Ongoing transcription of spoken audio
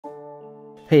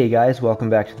Hey guys, welcome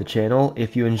back to the channel.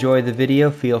 If you enjoyed the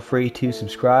video, feel free to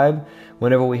subscribe.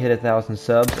 Whenever we hit 1,000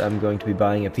 subs, I'm going to be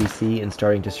buying a PC and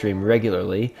starting to stream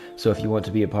regularly, so if you want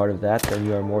to be a part of that, then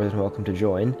you are more than welcome to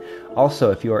join.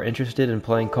 Also, if you are interested in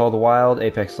playing Call of the Wild,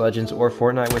 Apex Legends, or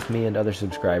Fortnite with me and other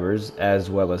subscribers, as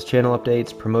well as channel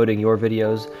updates, promoting your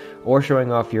videos, or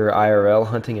showing off your IRL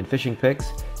hunting and fishing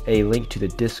pics, a link to the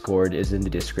Discord is in the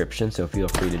description, so feel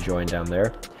free to join down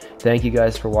there. Thank you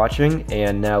guys for watching,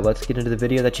 and now let's get into the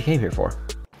video that you came here for.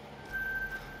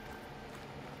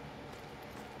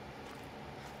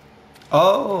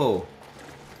 Oh!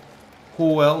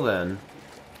 Well then.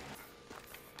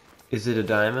 Is it a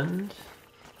diamond?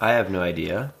 I have no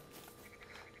idea.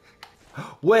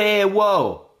 Wait,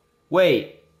 whoa!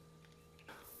 Wait!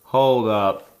 Hold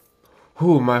up.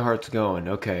 Whew, my heart's going.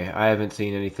 Okay, I haven't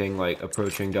seen anything like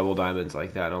approaching double diamonds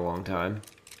like that in a long time.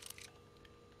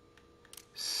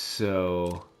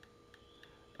 So...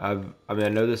 I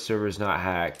know this server is not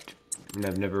hacked, and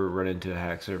I've never run into a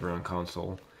hack server on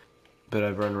console, but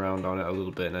I've run around on it a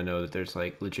little bit, and I know that there's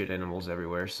like legit animals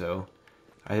everywhere, so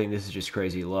I think this is just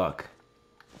crazy luck.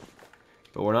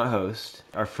 But we're not host.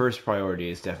 Our first priority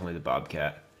is definitely the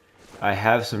bobcat. I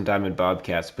have some diamond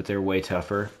bobcats, but they're way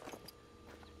tougher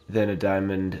than a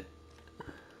diamond.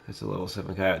 It's a level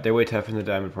 7 coyote. They're way tougher than the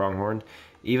diamond pronghorn,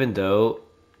 even though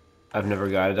I've never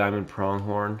got a diamond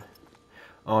pronghorn.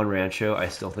 On Rancho, I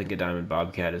still think a diamond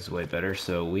bobcat is way better,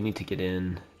 so we need to get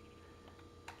in.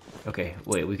 Okay,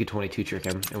 wait, we could 22 trick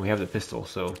him, and we have the pistol,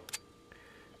 so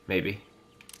maybe.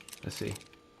 Let's see.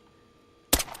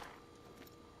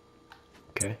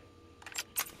 Okay.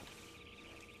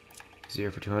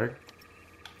 0 for 200.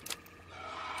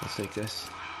 Let's take this.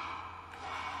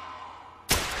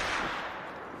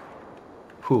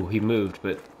 Whew, he moved,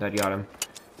 but that got him.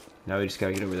 Now we just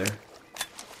gotta get over there.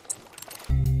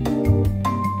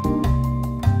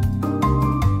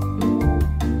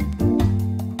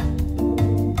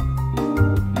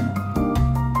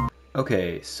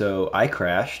 Okay, so I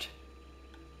crashed.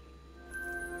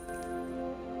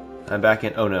 I'm back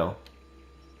in. Oh no.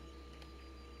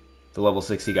 The level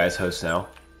 60 guy's host now.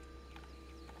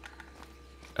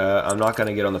 I'm not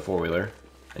gonna get on the four-wheeler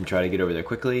and try to get over there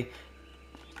quickly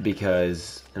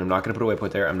because, and I'm not gonna put a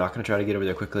waypoint there. I'm not gonna try to get over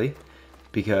there quickly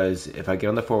because if I get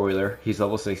on the four-wheeler, he's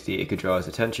level 60. It could draw his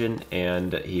attention,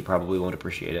 and he probably won't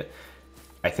appreciate it.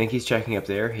 I think he's checking up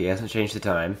there. He hasn't changed the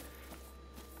time.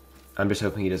 I'm just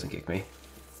hoping he doesn't kick me.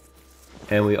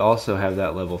 And we also have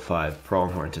that level 5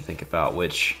 pronghorn to think about,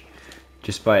 which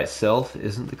just by itself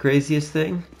isn't the craziest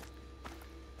thing.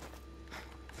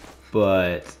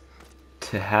 But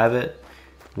to have it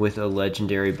with a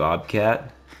legendary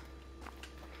bobcat,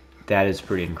 that is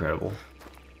pretty incredible.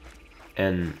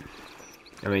 And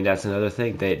I mean, that's another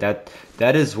thing.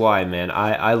 That is why, man,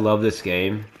 I love this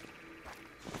game.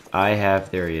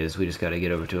 There he is. We just gotta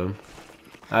get over to him.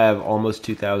 I have almost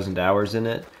 2,000 hours in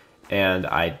it, and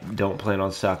I don't plan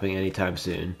on stopping anytime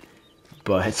soon.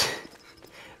 But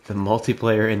the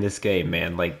multiplayer in this game,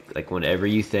 man, like whenever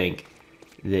you think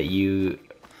that you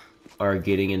are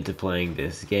getting into playing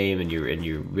this game and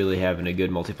you're really having a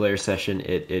good multiplayer session,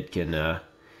 it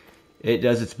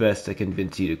does its best to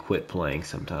convince you to quit playing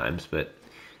sometimes. But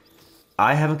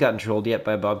I haven't gotten trolled yet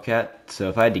by a bobcat, so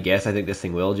if I had to guess, I think this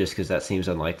thing will, just because that seems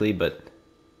unlikely. But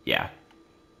yeah.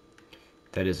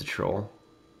 That is a troll.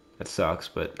 That sucks,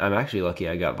 but I'm actually lucky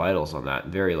I got vitals on that.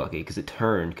 Very lucky, because it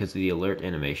turned because of the alert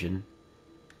animation.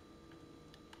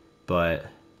 But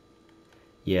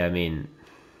yeah, I mean,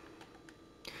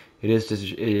 it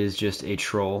is just a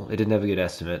troll. It didn't have a good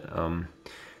estimate.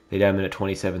 They had him in at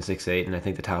 27.68, and I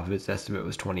think the top of its estimate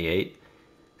was 28.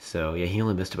 So yeah, he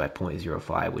only missed it by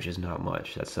 0.05, which is not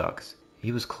much. That sucks.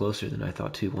 He was closer than I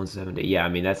thought too, 170. Yeah, I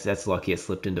mean that's lucky it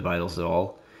slipped into vitals at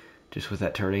all. Just with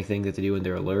that turning thing that they do in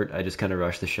their alert, I just kind of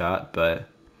rushed the shot, but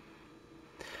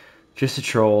just a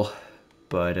troll.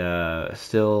 But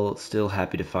still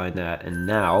happy to find that. And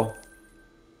now,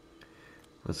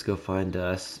 let's go find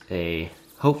us a,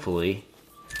 hopefully,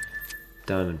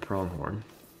 diamond pronghorn.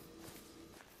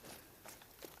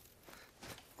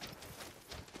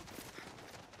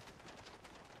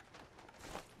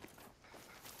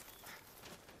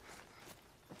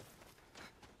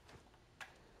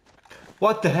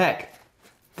 What the heck?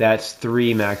 That's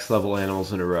 3 max level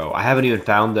animals in a row. I haven't even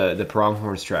found the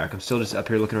pronghorn's track. I'm still just up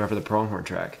here looking around for the pronghorn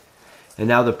track. And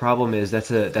now the problem is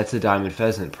that's a diamond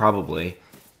pheasant, probably.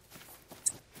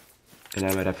 And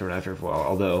I might have to run after it for a while,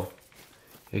 although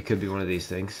it could be one of these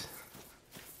things.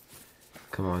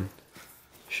 Come on.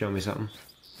 Show me something.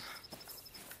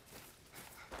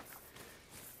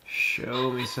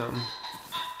 Show me something.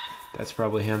 That's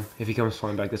probably him. If he comes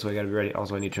flying back this way, I gotta be ready.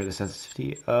 Also, I need to turn the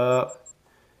sensitivity up.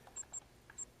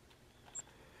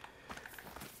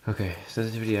 Okay,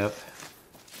 sensitivity up.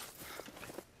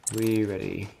 We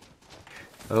ready.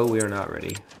 Oh, we are not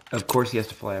ready. Of course he has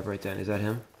to fly up right then. Is that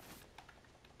him?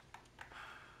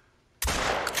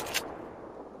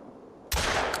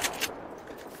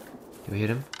 Did we hit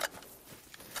him?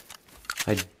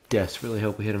 I desperately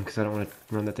hope we hit him because I don't want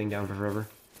to run that thing down for forever.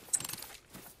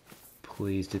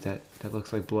 Please, did that... That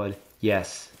looks like blood.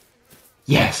 Yes.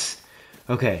 Yes!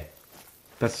 Okay.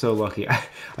 That's so lucky.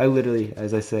 I literally,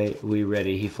 as I say, we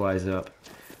ready, he flies up.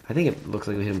 I think it looks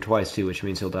like we hit him twice too, which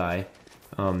means he'll die.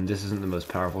 This isn't the most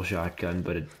powerful shotgun,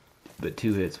 but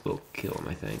 2 hits will kill him,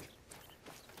 I think.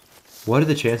 What are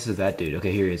the chances of that, dude?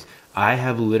 Okay, here he is. I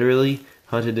have literally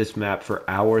hunted this map for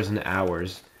hours and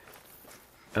hours.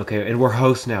 Okay, and we're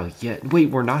host now. Yeah, wait,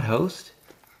 we're not host?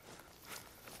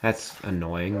 That's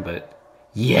annoying, but...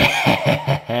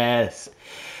 Yes!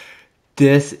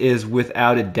 This is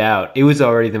without a doubt. It was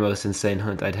already the most insane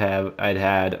hunt I'd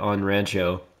had on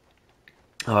Rancho.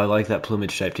 Oh, I like that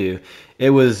plumage type too.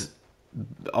 It was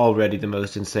already the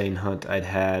most insane hunt I'd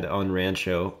had on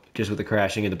Rancho, just with the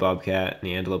crashing of the bobcat and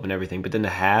the antelope and everything. But then to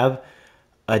have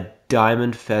a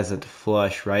diamond pheasant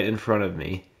flush right in front of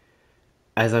me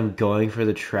as I'm going for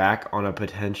the track on a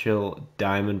potential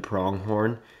diamond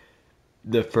pronghorn,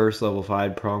 the first level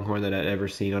 5 pronghorn that I'd ever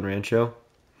seen on Rancho,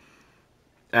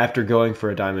 after going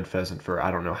for a diamond pheasant for I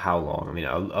don't know how long. I mean,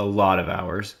 a lot of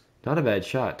hours. Not a bad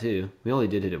shot, too. We only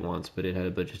did hit it once, but it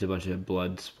had just a bunch of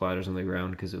blood splatters on the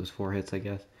ground because it was 4 hits, I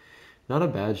guess. Not a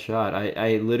bad shot.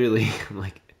 I literally, I'm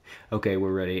like, okay,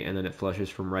 we're ready. And then it flushes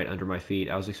from right under my feet.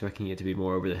 I was expecting it to be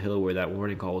more over the hill where that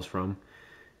warning call was from.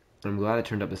 I'm glad it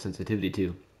turned up the sensitivity,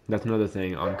 too. That's another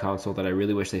thing on console that I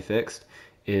really wish they fixed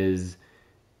is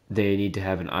they need to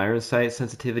have an iron sight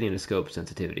sensitivity and a scope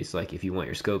sensitivity. So like if you want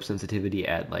your scope sensitivity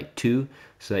at like 2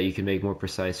 so that you can make more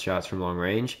precise shots from long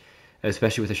range,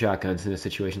 especially with the shotguns in a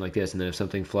situation like this, and then if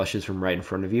something flushes from right in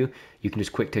front of you, you can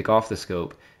just quick take off the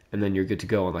scope and then you're good to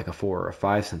go on like a 4 or a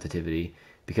 5 sensitivity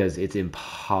because it's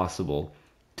impossible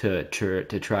to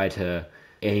try to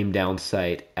aim down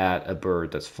sight at a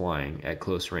bird that's flying at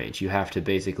close range. You have to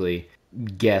basically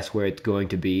guess where it's going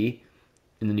to be,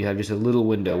 and then you have just a little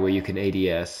window where you can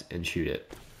ADS and shoot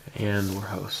it. And we're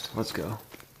host. Let's go.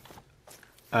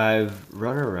 I've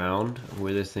run around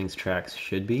where this thing's tracks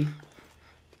should be.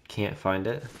 Can't find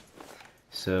it.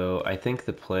 So I think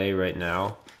the play right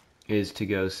now is to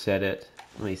go set it.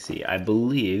 Let me see. I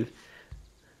believe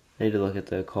I need to look at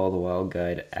the Call of the Wild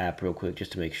Guide app real quick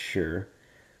just to make sure.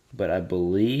 But I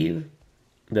believe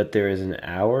that there is an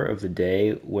hour of the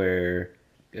day where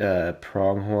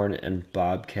pronghorn and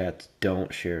bobcats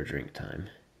don't share drink time.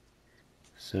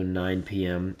 So 9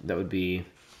 p.m. That would be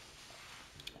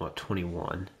what,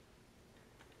 21?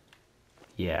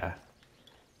 Yeah.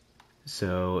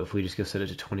 So if we just go set it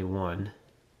to 21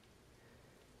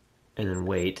 and then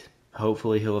wait,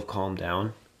 hopefully he'll have calmed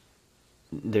down.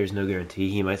 There's no guarantee.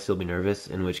 He might still be nervous,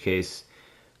 in which case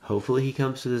hopefully he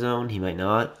comes to the zone. He might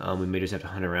not. We may just have to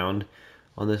hunt around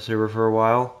on this server for a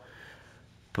while.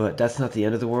 But that's not the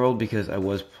end of the world because I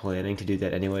was planning to do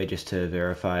that anyway, just to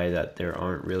verify that there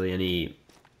aren't really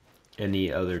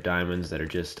any other diamonds that are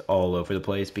just all over the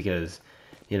place, because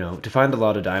you know, to find a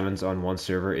lot of diamonds on one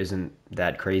server isn't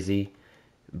that crazy,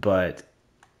 but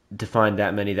to find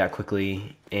that many that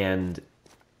quickly, and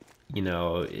you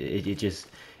know, it just,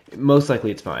 most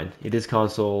likely it's fine. It is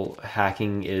console.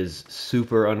 Hacking is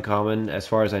super uncommon. As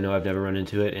far as I know, I've never run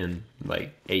into it in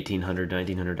like 1800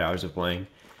 1900 hours of playing,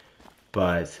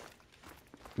 but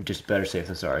just better safe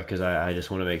than sorry, because I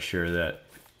just want to make sure that,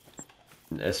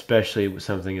 especially with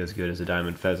something as good as a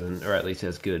diamond pheasant, or at least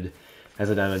as good as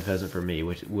a diamond pheasant for me,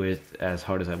 which with as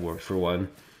hard as I've worked for one,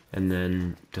 and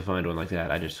then to find one like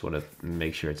that, I just want to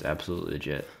make sure it's absolutely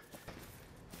legit.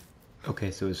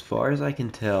 Okay, so as far as I can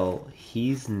tell,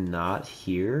 he's not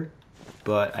here,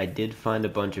 but I did find a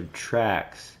bunch of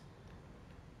tracks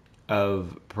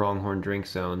of pronghorn drink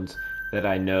zones that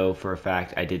I know for a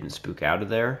fact I didn't spook out of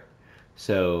there.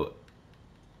 So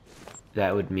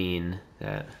that would mean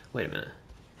that, wait a minute.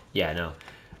 Yeah, no.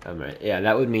 I'm right. Yeah,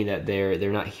 that would mean that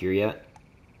they're not here yet.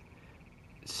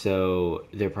 So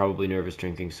they're probably nervous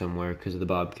drinking somewhere because of the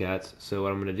bobcats. So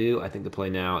what I'm going to do, I think the play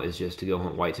now is just to go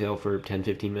hunt whitetail for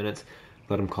 10-15 minutes.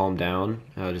 Let them calm down.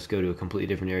 Just go to a completely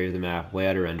different area of the map, way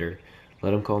out of render.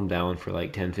 Let them calm down for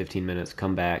like 10-15 minutes.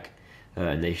 Come back,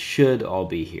 and they should all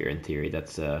be here in theory.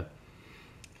 That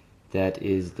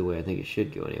is the way I think it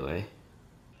should go anyway.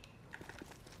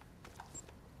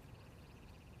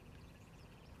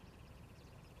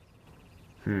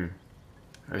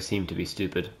 I seem to be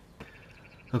stupid.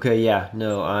 Okay, yeah,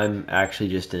 no, I'm actually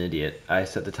just an idiot. I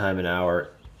set the time an hour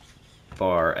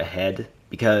far ahead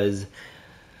because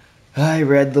I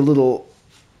read the little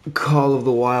Call of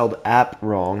the Wild app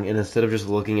wrong, and instead of just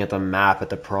looking at the map at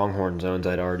the pronghorn zones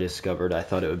I'd already discovered, I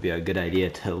thought it would be a good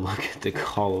idea to look at the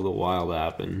Call of the Wild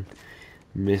app and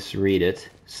misread it.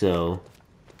 So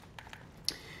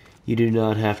you do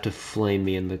not have to flame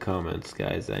me in the comments,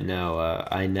 guys. I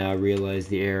now realize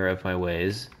the error of my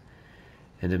ways,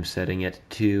 and I'm setting it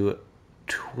to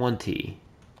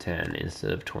 2010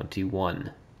 instead of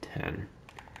 2110.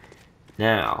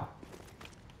 Now,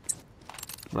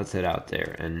 let's head out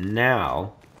there. And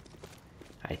now,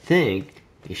 I think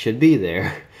he should be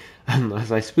there, unless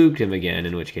I spooked him again,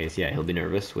 in which case, yeah, he'll be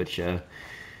nervous, which,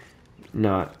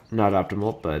 not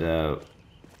optimal, but,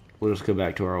 we'll just go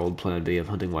back to our old plan B of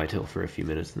hunting whitetail for a few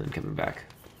minutes and then coming back.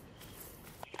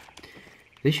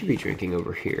 They should be drinking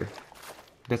over here.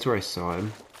 That's where I saw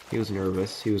him. He was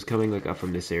nervous. He was coming, like, up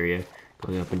from this area,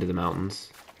 going up into the mountains.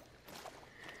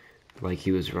 Like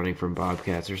he was running from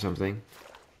bobcats or something.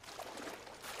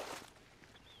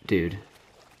 Dude.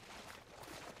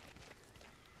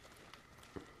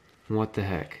 What the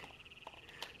heck?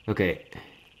 Okay.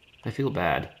 I feel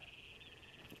bad.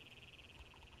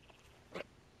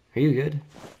 Are you good?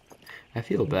 I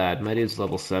feel bad. My dude's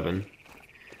level 7.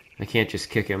 I can't just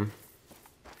kick him.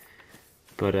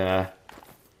 But,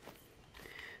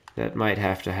 that might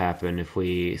have to happen if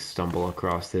we stumble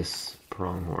across this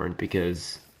pronghorn,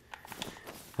 because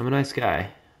I'm a nice guy.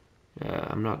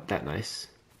 I'm not that nice.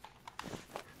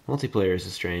 Multiplayer is a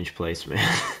strange place, man.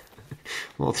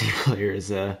 Multiplayer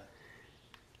is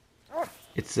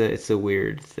it's a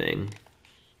weird thing.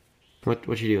 What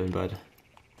you doing, bud?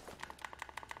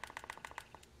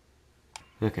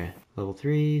 Okay, level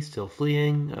 3, still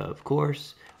fleeing, of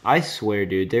course. I swear,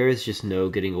 dude, there is just no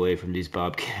getting away from these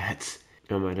bobcats.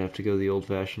 I might have to go the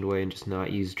old-fashioned way and just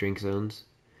not use drink zones.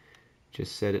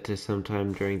 Just set it to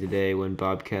sometime during the day when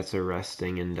bobcats are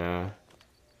resting and,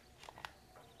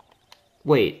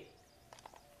 Wait.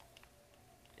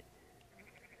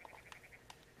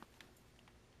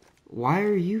 Why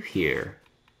are you here?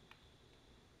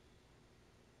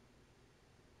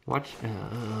 Watch.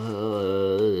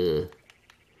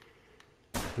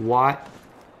 What?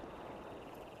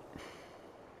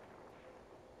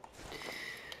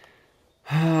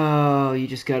 Oh, you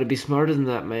just gotta be smarter than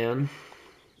that, man.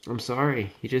 I'm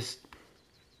sorry. You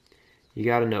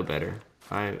gotta know better.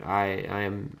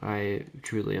 I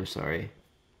truly am sorry.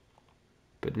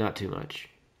 But not too much.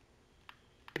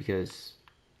 Because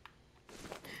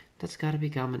that's gotta be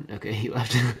common. Okay, he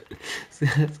left.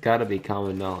 That's gotta be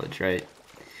common knowledge, right?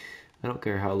 I don't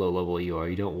care how low level you are.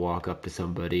 You don't walk up to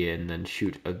somebody and then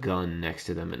shoot a gun next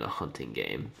to them in a hunting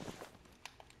game.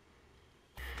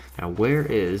 Now, where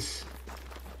is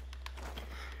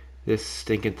this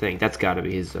stinking thing? That's gotta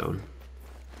be his zone.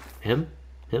 Him?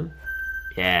 Him?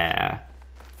 Yeah.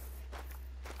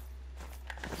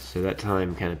 So that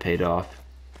time kind of paid off.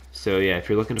 So yeah, if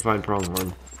you're looking to find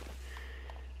pronghorn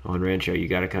on Rancho, you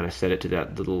gotta kind of set it to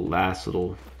that last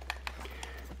little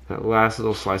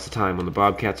slice of time when the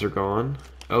bobcats are gone.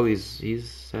 Oh, he's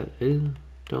set.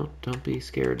 Don't be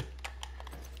scared.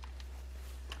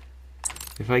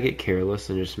 If I get careless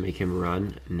and just make him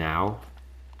run now,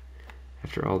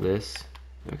 after all this,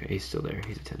 okay, he's still there.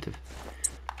 He's attentive.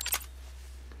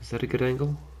 Is that a good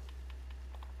angle?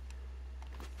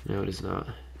 No, it is not.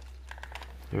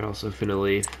 They're also finna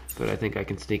leave, but I think I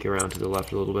can sneak around to the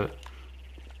left a little bit.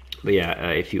 But yeah,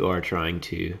 if you are trying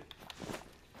to...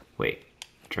 Wait,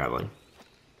 traveling.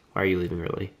 Why are you leaving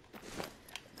early?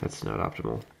 That's not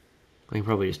optimal. I can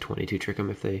probably just 22 trick them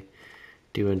if they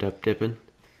do end up dipping.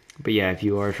 But yeah, if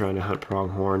you are trying to hunt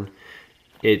pronghorn,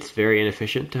 it's very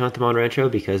inefficient to hunt them on Rancho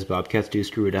because bobcats do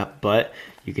screw it up, but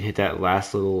you can hit that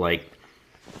last little like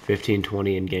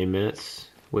 15-20 in-game minutes,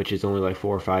 which is only like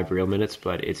 4 or 5 real minutes,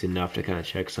 but it's enough to kind of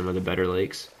check some of the better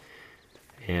lakes.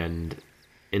 And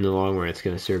in the long run, it's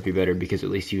going to serve you better because at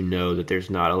least you know that there's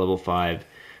not a level 5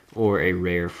 or a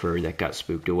rare fur that got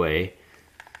spooked away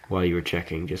while you were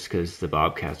checking just because the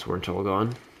bobcats weren't all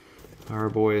gone. Our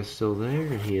boy is still there,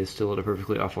 and he is still at a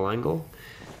perfectly awful angle.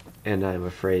 And I'm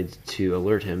afraid to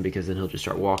alert him because then he'll just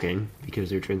start walking because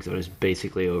their drink zone is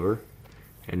basically over.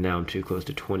 And now I'm too close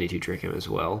to 22 trick him as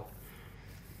well.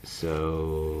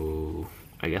 So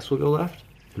I guess we'll go left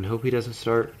and hope he doesn't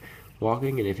start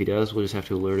walking, and if he does, we'll just have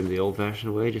to alert him the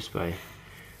old-fashioned way just by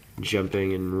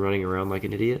jumping and running around like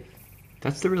an idiot.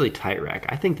 That's the really tight rack.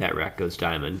 I think that rack goes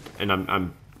diamond, and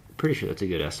I'm pretty sure that's a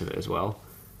good estimate as well.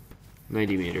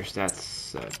 90 meters,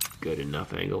 that's a good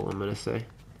enough angle, I'm gonna say.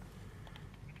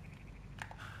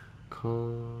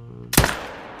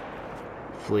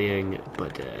 fleeing,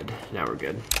 but dead. Now we're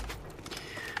good.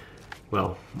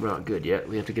 Well, we're not good yet.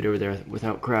 We have to get over there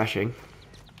without crashing.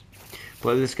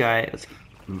 Play this guy.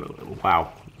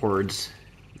 Wow, words.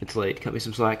 It's late. Cut me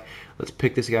some slack. Let's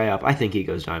pick this guy up. I think he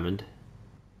goes diamond.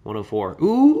 104.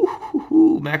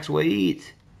 Ooh, max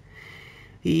weight.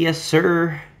 Yes,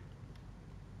 sir.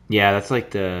 Yeah, that's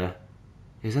like the...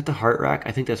 Is that the heart rack?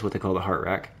 I think that's what they call the heart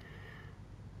rack.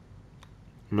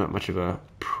 I'm not much of a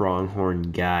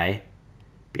pronghorn guy.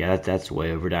 But yeah, that's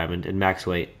way over diamond. And max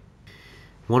weight.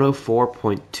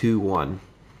 104.21.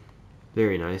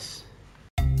 Very nice.